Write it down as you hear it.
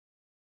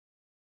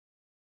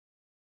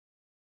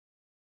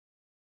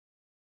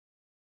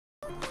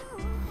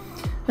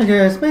Hi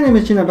guys, my name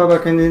is Gina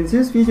Babak, and in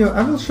this video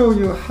I will show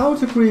you how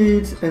to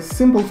create a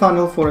simple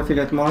funnel for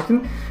affiliate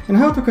marketing and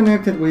how to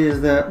connect it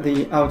with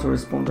the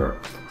autoresponder.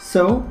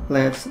 So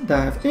let's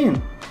dive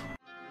in.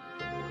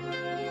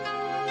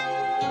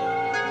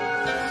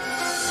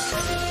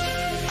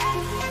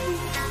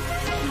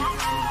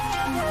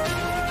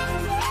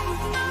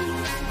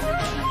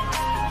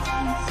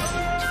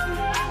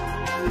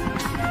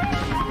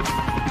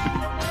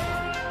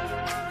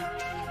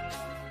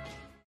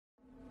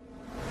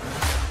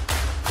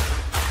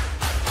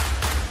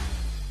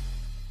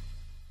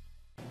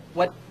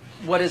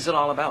 What is it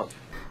all about?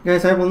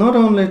 Guys, I will not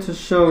only to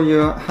show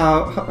you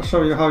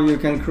how you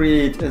can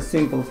create a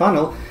simple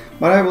funnel,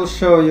 but I will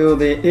show you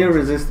the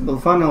irresistible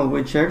funnel,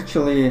 which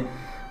actually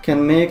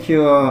can make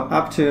you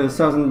up to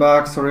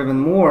 $1,000 or even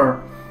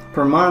more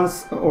per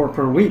month or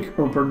per week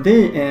or per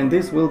day, and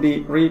this will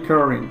be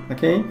recurring.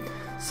 Okay,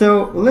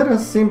 so let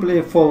us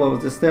simply follow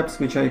the steps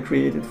which I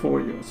created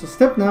for you. So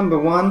step number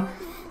one,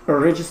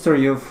 register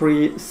your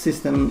free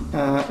system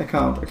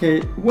account.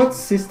 Okay, what's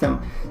system?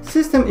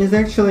 System is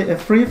actually a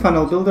free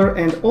funnel builder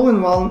and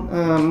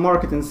all-in-one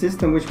marketing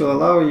system which will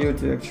allow you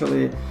to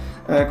actually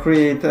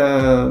create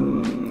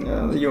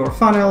your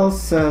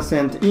funnels,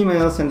 send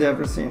emails and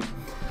everything.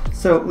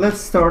 So let's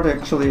start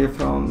actually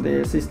from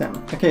the system.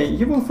 Okay,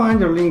 you will find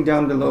your link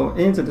down below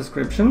in the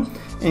description,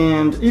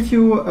 and if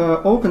you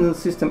open a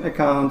system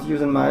account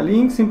using my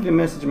link, simply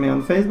message me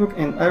on Facebook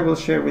and I will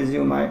share with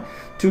you my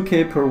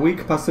 2K per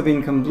week passive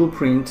income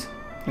blueprint,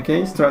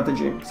 okay,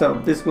 strategy. So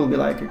this will be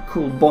like a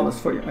cool bonus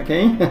for you,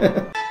 okay?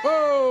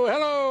 Oh,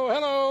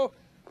 hello,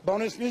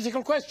 bonus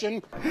musical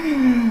question.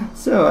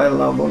 So I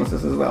love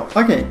bonuses as well.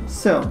 Okay,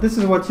 so this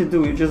is what you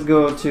do. You just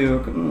go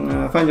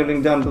to find your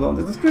link down below in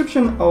the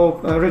description, or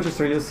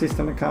register your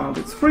system account.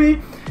 It's free,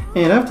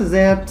 and after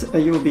that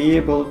you will be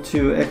able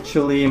to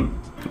actually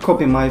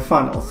copy my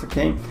funnels.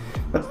 Okay,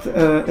 but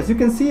as you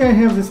can see, I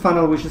have this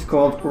funnel which is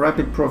called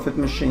Rapid Profit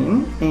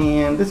Machine,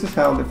 and this is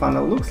how the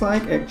funnel looks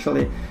like.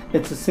 Actually,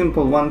 it's a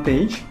simple one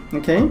page.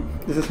 Okay,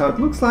 this is how it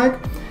looks like.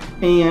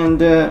 And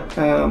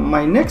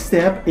my next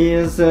step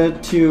is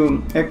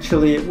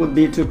would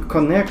be to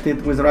connect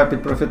it with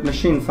Rapid Profit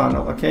Machine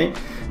funnel. Okay,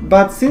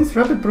 but since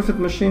Rapid Profit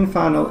Machine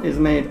funnel is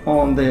made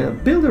on the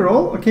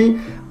Builderall, okay,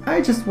 I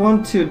just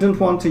don't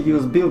want to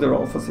use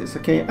Builderall for this.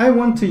 Okay, I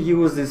want to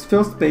use this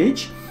first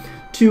page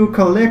to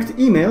collect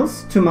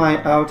emails to my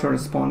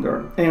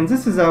autoresponder, and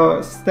this is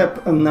our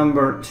step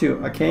number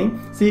 2. Okay,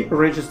 see,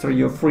 register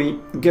your free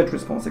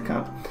Getresponse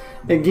account.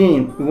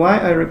 Again, why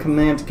I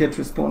recommend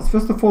Getresponse?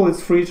 First of all,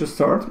 it's free to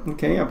start.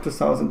 Okay, up to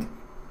 1,000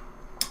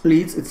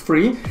 leads, it's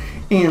free.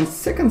 And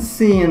second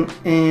thing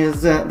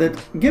is that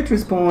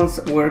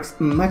Getresponse works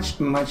much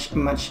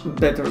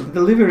better. The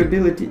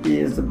deliverability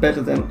is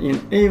better than in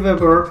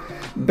Aweber,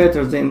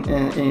 better than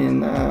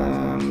in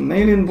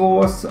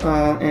Mailingboss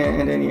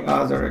and any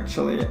other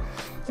actually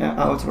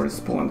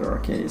autoresponder.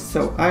 Okay,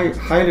 so I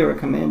highly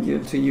recommend you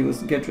to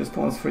use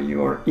Getresponse for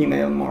your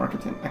email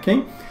marketing.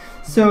 Okay,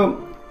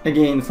 so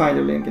again, find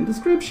the link in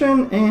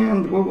description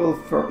and we will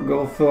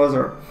go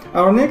further.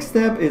 Our next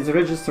step is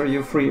register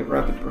your free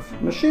Rapid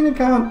Profit Machine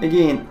account.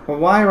 Again,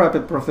 why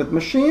Rapid Profit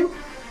Machine?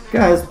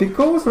 Guys,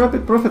 because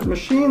Rapid Profit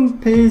Machine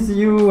pays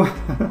you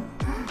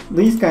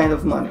this kind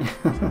of money.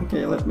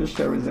 Okay, let me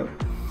share with you.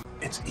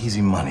 It's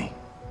easy money.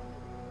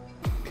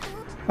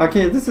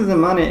 Okay, this is the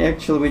money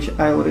actually which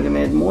I already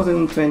made more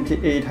than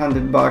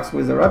 $2,800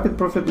 with the Rapid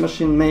Profit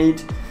Machine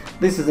made.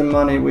 This is the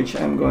money which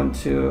I'm going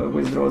to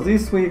withdraw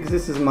this week.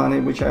 This is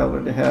money which I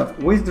already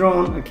have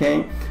withdrawn.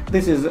 Okay,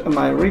 this is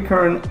my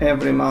recurring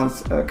every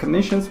month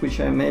commissions which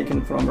I'm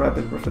making from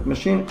Rapid Profit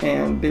Machine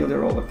and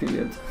Builderall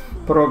affiliate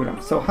program.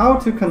 So how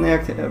to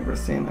connect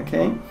everything?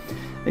 Okay,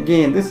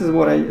 again, this is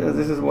what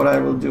I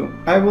will do.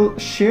 I will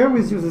share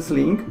with you this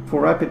link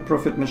for Rapid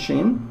Profit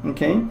Machine.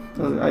 Okay,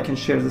 I can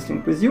share this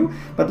link with you,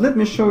 but let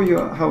me show you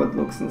how it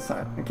looks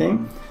inside. Okay,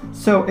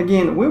 so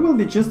again, we will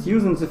be just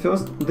using the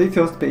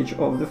first page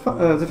of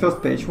the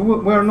first page.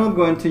 We are not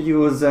going to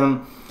use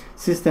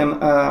system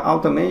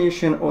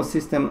automation or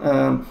system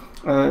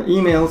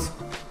emails,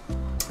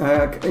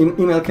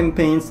 email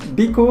campaigns,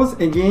 because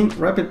again,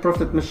 Rapid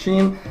Profit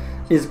Machine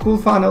is cool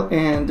funnel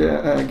and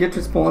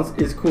Getresponse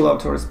is cool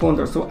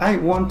autoresponder. So I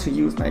want to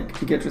use my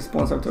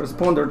Getresponse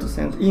autoresponder to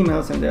send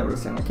emails and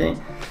everything. Okay,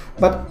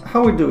 but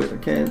how we do it?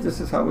 Okay, this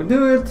is how we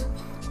do it.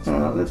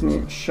 Let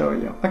me show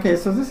you. Okay,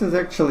 so this is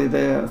actually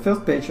the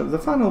first page of the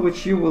funnel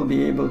which you will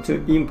be able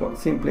to import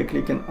simply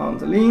clicking on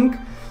the link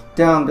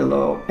down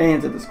below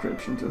in the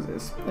description to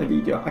this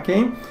video.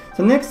 Okay,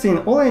 so next thing,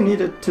 all I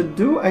needed to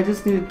do, I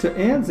just needed to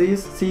add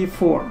this C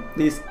form,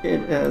 this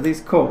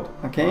code.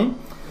 Okay,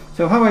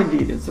 so how I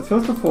did it? So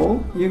first of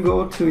all, you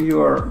go to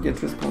your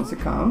Getresponse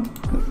account.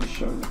 Let me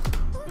show you.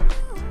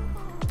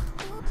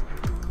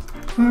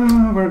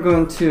 We're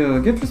going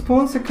to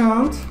Getresponse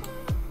account,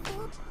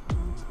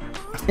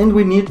 and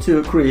we need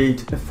to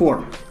create a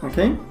form.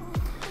 Okay,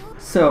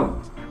 so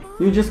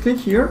you just click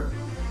here,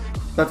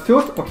 but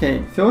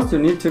first you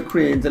need to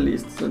create the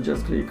list. So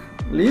just click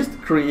list,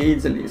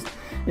 create the list.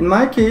 In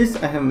my case,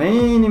 I have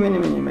many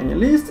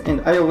lists,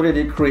 and I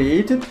already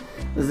created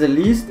the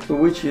list,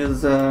 which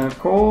is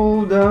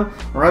called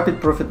Rapid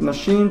Profit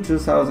Machine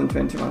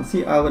 2021.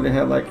 See, I already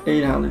have like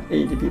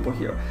 880 people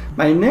here.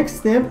 My next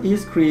step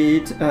is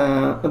create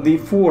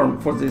the form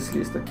for this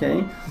list,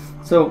 okay?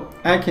 So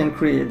I can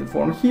create the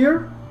form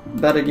here,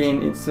 but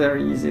again, it's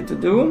very easy to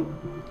do.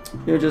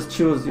 You just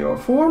choose your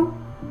form.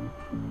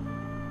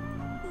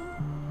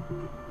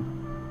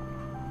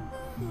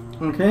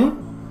 Okay,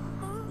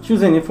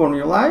 choose any form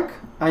you like.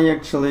 I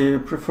actually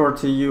prefer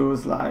to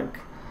use like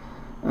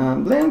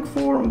blank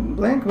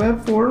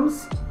web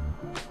forms.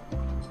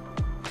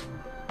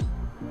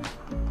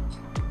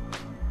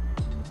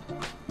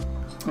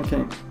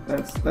 Okay,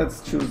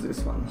 let's choose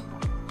this one.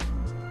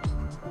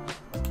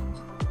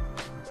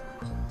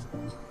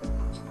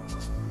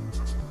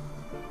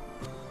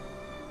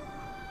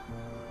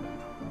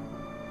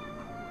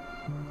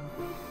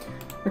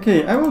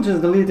 Okay, I will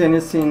just delete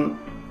anything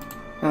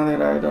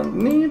that I don't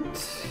need,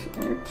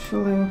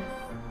 actually.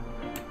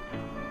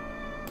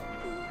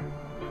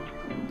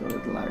 Do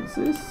it like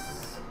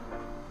this.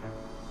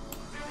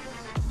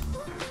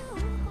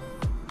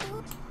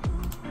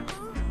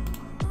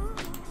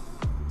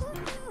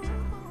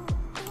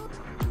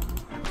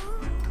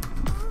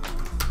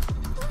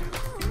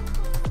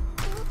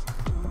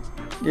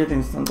 Get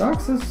instant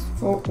access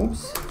for,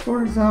 oops,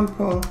 for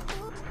example.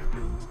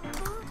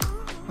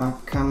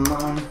 Oh, come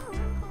on.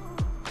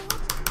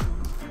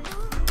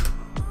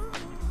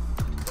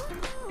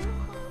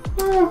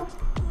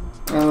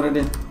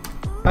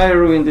 I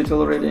ruined it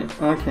already.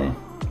 Okay,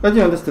 but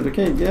you understood.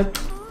 Okay, get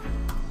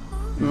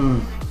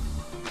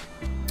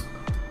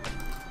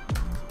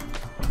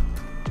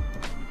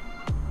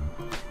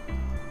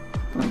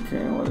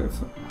okay, what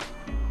is it?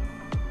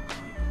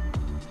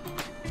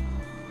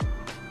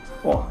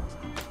 Oh,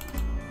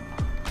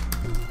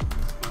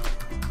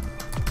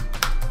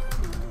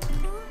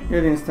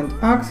 get instant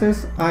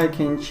access. I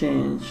can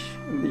change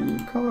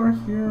the color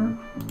here.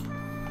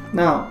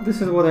 Now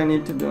this is what I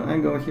need to do. I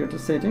go here to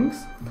settings.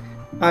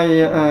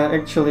 I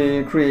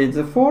actually create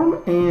the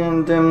form,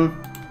 and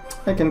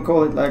I can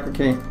call it like,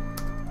 okay,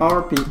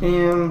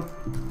 RPM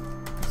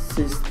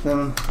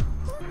system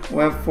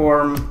web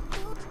form,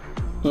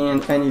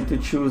 and I need to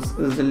choose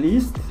the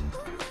list.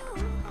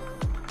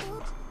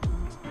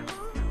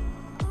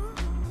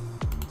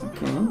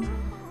 Okay,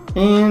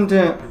 and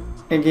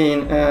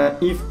again,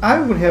 if I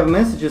would have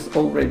messages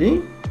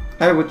already,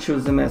 I would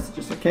choose the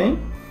messages, okay?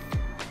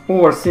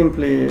 Or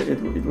simply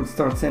it would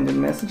start sending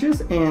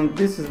messages, and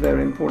this is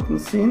very important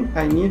thing.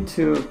 I need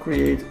to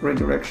create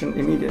redirection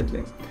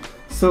immediately.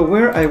 So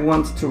where I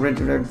want to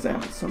redirect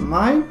them. So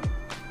my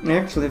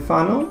actually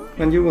funnel,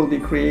 when you will be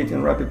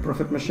creating Rapid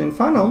Profit Machine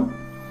funnel,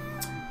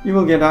 you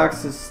will get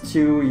access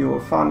to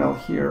your funnel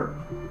here.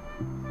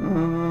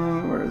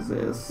 Where is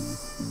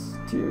this?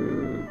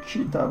 To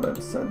Cheetah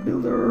Website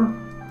Builder.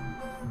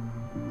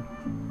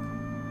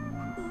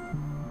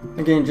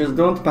 Again, just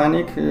don't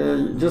panic,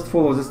 just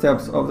follow the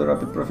steps of the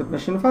Rapid Profit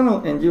Machine funnel,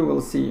 and you will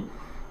see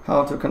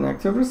how to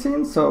connect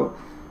everything. So,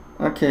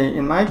 okay,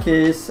 in my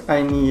case,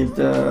 I need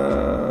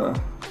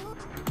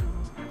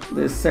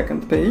this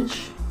second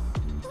page,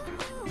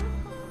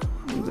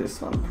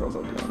 this one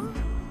probably.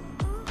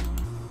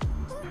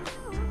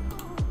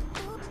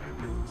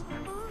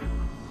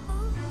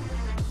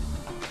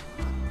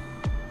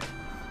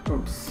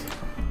 Oops.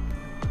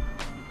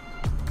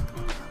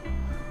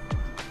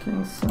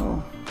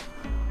 Cancel.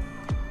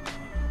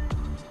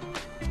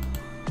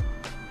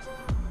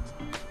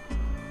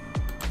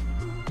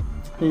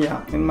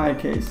 Yeah, in my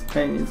case,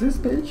 I need this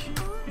page.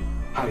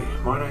 Hi,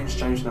 my name's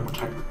James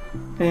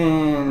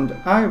and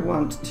I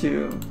want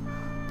to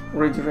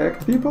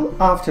redirect people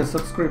after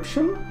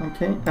subscription.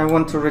 Okay, I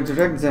want to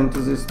redirect them to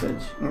this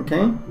page.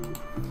 Okay,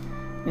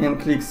 and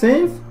click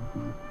save,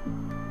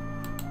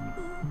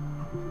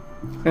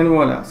 and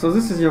voila. So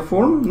this is your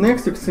form.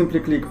 Next, you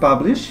simply click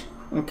publish.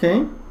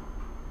 Okay,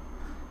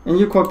 and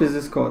you copy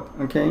this code.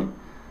 Okay,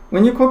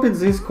 when you copy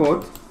this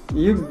code,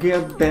 you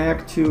get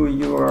back to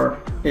your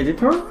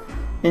editor,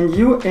 and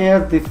you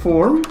add the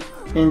form,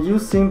 and you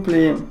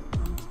simply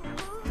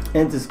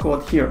add this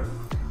code here,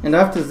 and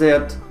after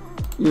that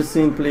you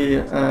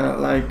simply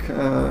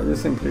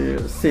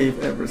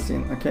save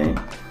everything. Okay,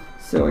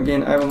 so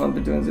again, I will not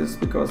be doing this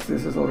because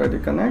this is already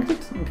connected.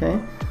 Okay,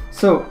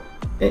 so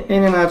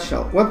in a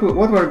nutshell, what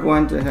we're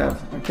going to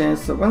have, okay,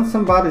 so when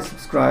somebody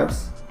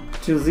subscribes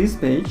to this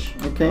page,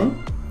 okay,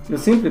 you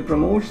simply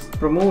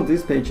promote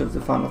this page of the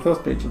funnel,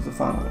 first page of the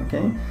funnel.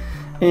 Okay,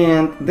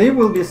 and they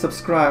will be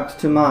subscribed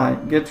to my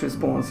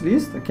Getresponse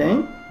list,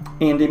 okay,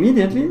 and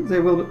immediately they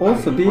will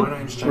also be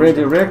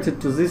redirected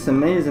to this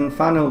amazing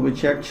funnel,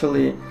 which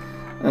actually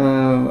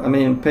I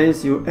mean,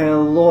 pays you a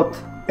lot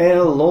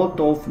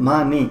of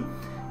money.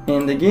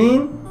 And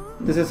again,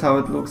 this is how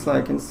it looks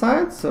like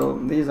inside. So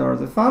these are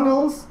the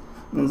funnels,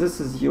 and this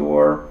is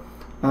your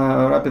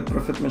Rapid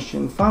Profit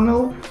Machine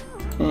funnel.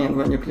 And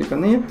when you click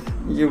on it,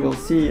 you will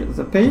see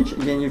the page.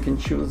 Again, you can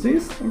choose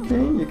this.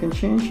 Okay, you can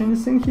change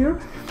anything here.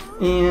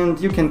 and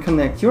you can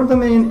connect your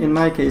domain. In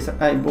my case,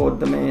 I bought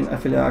domain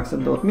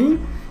affiliaxit.me,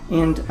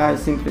 and I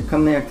simply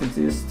connected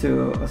this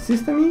to a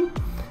system,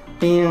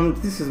 and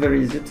this is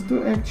very easy to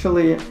do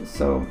actually.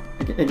 So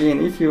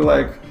again, if you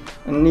like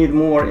need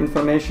more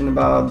information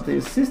about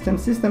this system,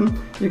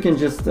 you can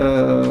just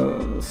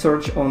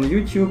search on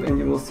YouTube and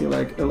you will see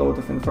like a lot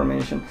of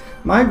information.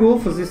 My goal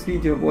for this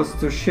video was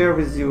to share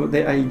with you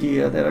the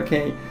idea that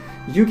okay,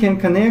 you can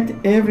connect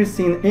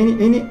everything,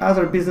 any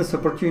other business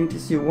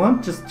opportunities you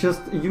want,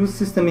 just use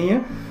system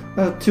here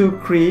to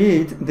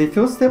create the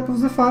first step of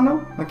the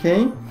funnel,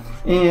 okay,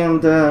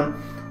 and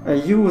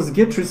use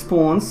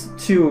Getresponse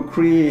to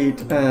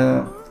create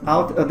the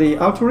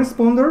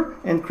autoresponder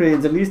and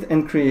create the list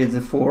and create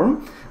the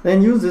form.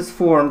 Then use this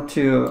form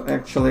to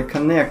actually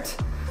connect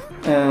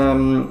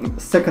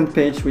second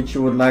page which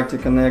you would like to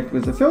connect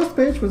with the first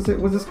page, with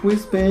the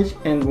squeeze page,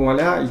 and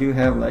voila, you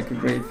have like a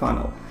great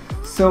funnel.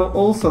 So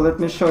also let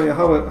me show you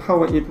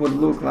how it would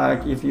look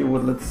like if you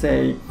would, let's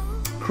say,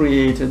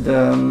 created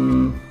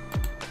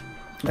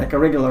like a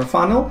regular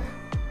funnel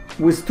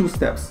with 2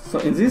 steps. So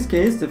in this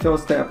case, the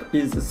first step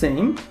is the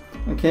same,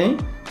 okay,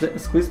 the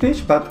squeeze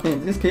page, but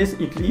in this case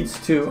it leads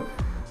to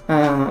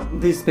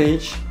this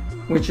page,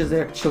 which is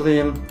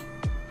actually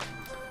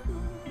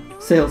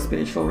sales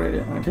page already,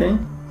 okay.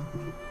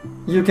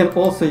 You can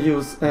also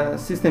use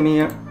system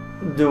here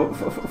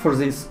for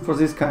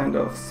this kind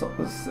of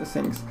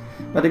things.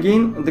 But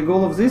again, the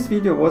goal of this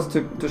video was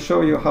to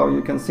show you how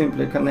you can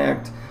simply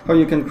connect, how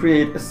you can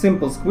create a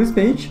simple squeeze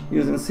page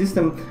using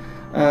system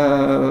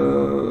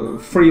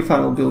free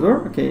funnel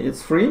builder, okay,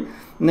 it's free.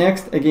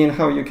 Next, again,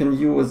 how you can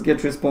use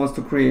Getresponse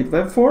to create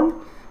web form,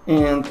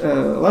 and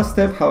last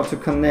step, how to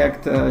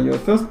connect your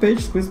first page,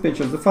 squeeze page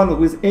of the funnel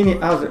with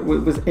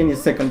any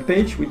second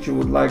page which you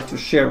would like to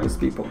share with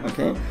people,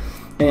 okay,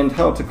 and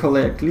how to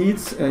collect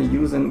leads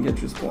using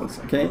Getresponse,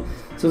 okay.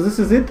 So this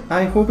is it.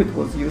 I hope it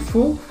was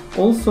useful.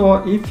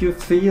 Also, if you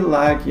feel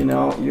like you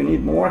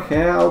need more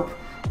help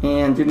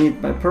and you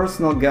need my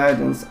personal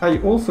guidance, I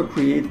also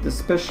created a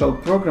special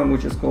program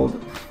which is called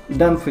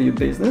Done For You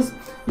Business.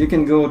 You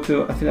can go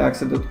to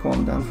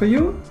affiliaxit.com, done for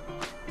you.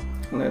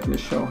 Let me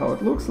show how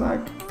it looks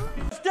like.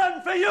 It's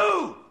done for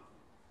you!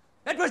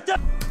 It was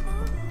done!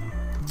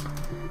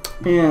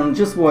 And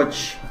just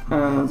watch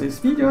this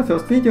video,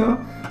 first video.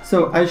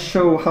 So I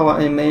show how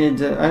I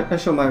made, I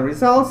show my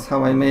results,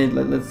 how I made,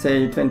 let's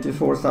say,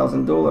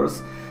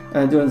 $24,000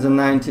 during the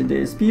 90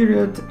 days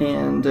period.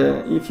 And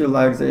if you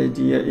like the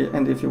idea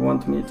and if you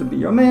want me to be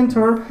your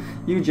mentor,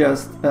 you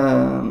just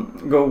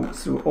go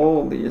through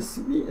all these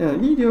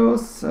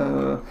videos.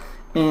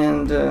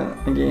 And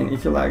again,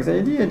 if you like the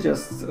idea,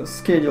 just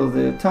schedule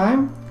the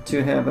time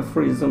to have a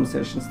free Zoom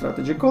session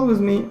strategy call with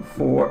me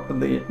for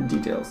the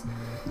details.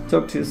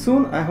 Talk to you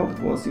soon. I hope it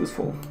was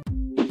useful.